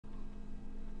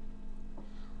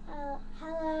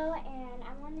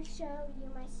show you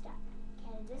my stuff.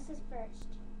 Okay, this is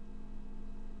first.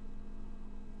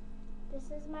 This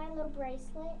is my little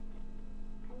bracelet.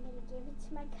 I'm going to give it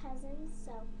to my cousin,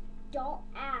 so don't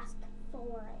ask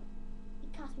for it.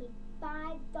 It cost me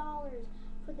 $5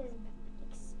 for this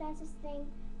expensive thing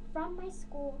from my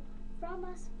school, from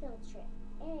a field trip.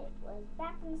 And it was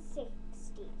back in the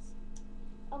 60s.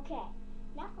 Okay,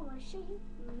 now I'm going to show you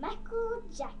Michael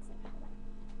Jackson.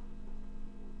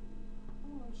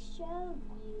 I'm going to show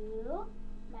you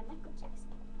my Michael Jackson.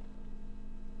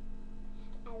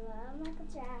 I love Michael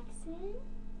Jackson.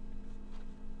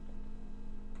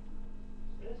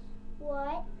 Sis?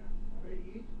 What? Ready to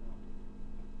eat?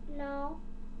 No.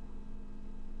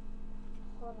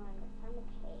 Hold on, let's find the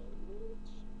page.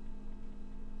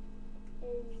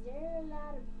 Is there a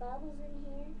lot of bubbles in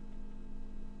here?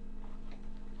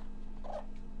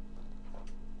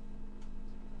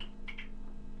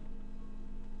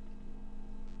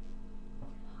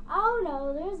 Oh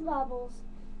no, there's bubbles.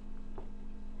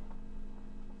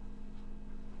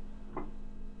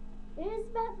 There's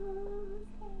bubbles.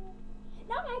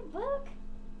 Not my book.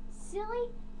 Silly.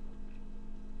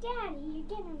 Daddy, you're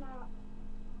getting them out.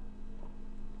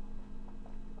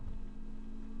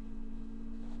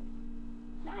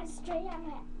 Not straight at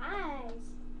my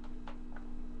eyes.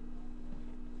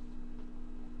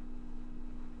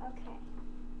 Okay.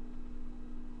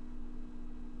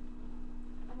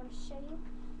 I'm going to show you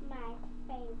my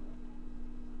favorite.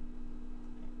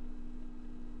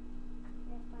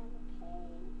 Let's find the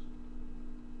page.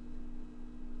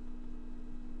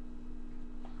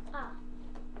 Ah.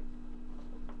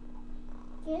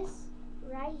 This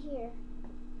right here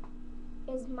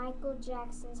is Michael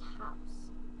Jackson's house.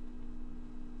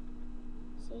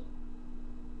 See?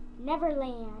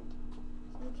 Neverland.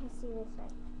 So you can see this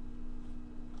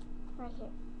right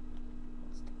here.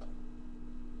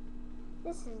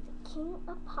 This is the King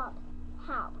of Pop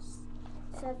house.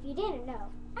 So if you didn't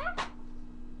know,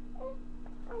 oh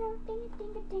no, dang it,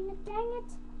 dang it, dang it, dang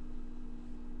it.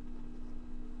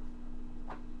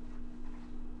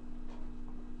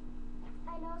 I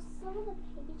know some of the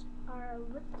pages are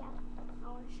ripped out. I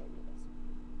want to show you this.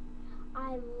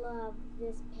 I love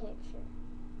this picture.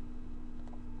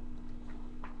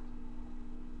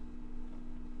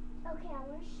 Okay, I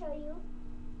want to show you,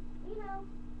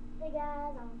 the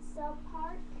guys on South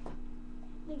Park.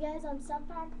 The guys on South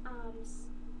Park, this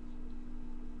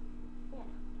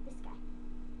guy.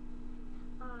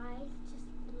 I just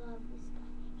love this guy.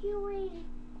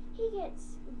 He gets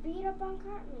beat up on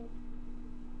Cartman.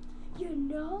 You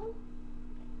know?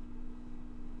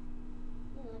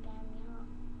 You look at me, huh?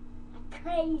 I'm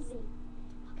crazy.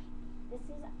 Okay, this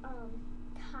is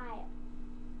Kyle.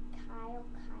 Kyle.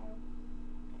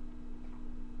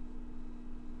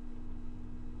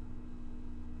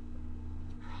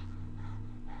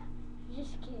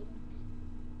 Just kidding.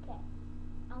 Okay,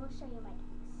 I will show you my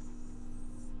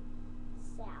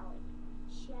Sally.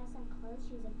 She has some clothes.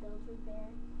 She's a Build-A-Bear.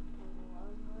 I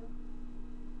love her.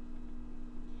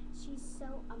 She's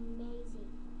so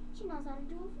amazing. She knows how to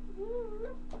do it.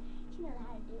 She knows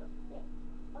how to do it.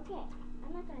 Okay,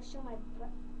 I'm not gonna show my.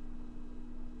 Did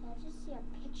I just see a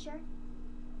picture?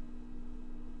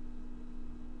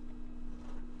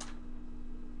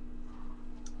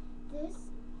 This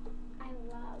I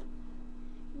love.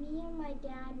 Me and my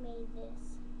dad made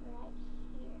this right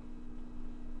here.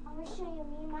 I'm going to show you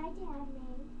me and my dad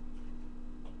made.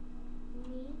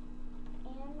 Me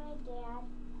and my dad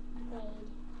made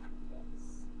this.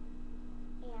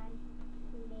 And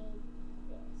we made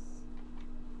this.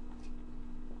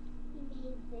 We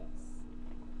made this.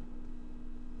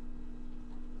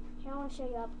 Here I want to show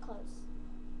you up close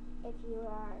if you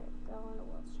are going to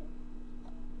wheelchair.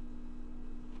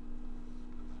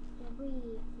 We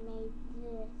made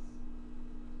this.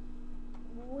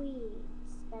 We,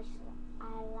 especially, I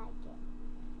like it.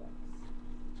 This.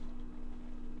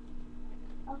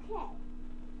 Okay.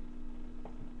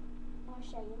 I'll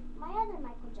show you my other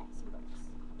Michael Jackson books.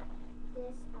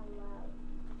 This I love.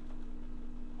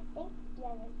 I think you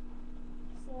haven't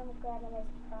seen him grabbing his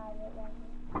private right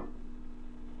here.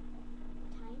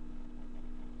 Time.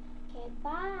 Okay,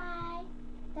 bye.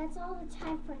 That's all the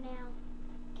time for now.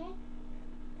 Okay?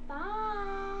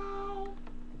 Bye.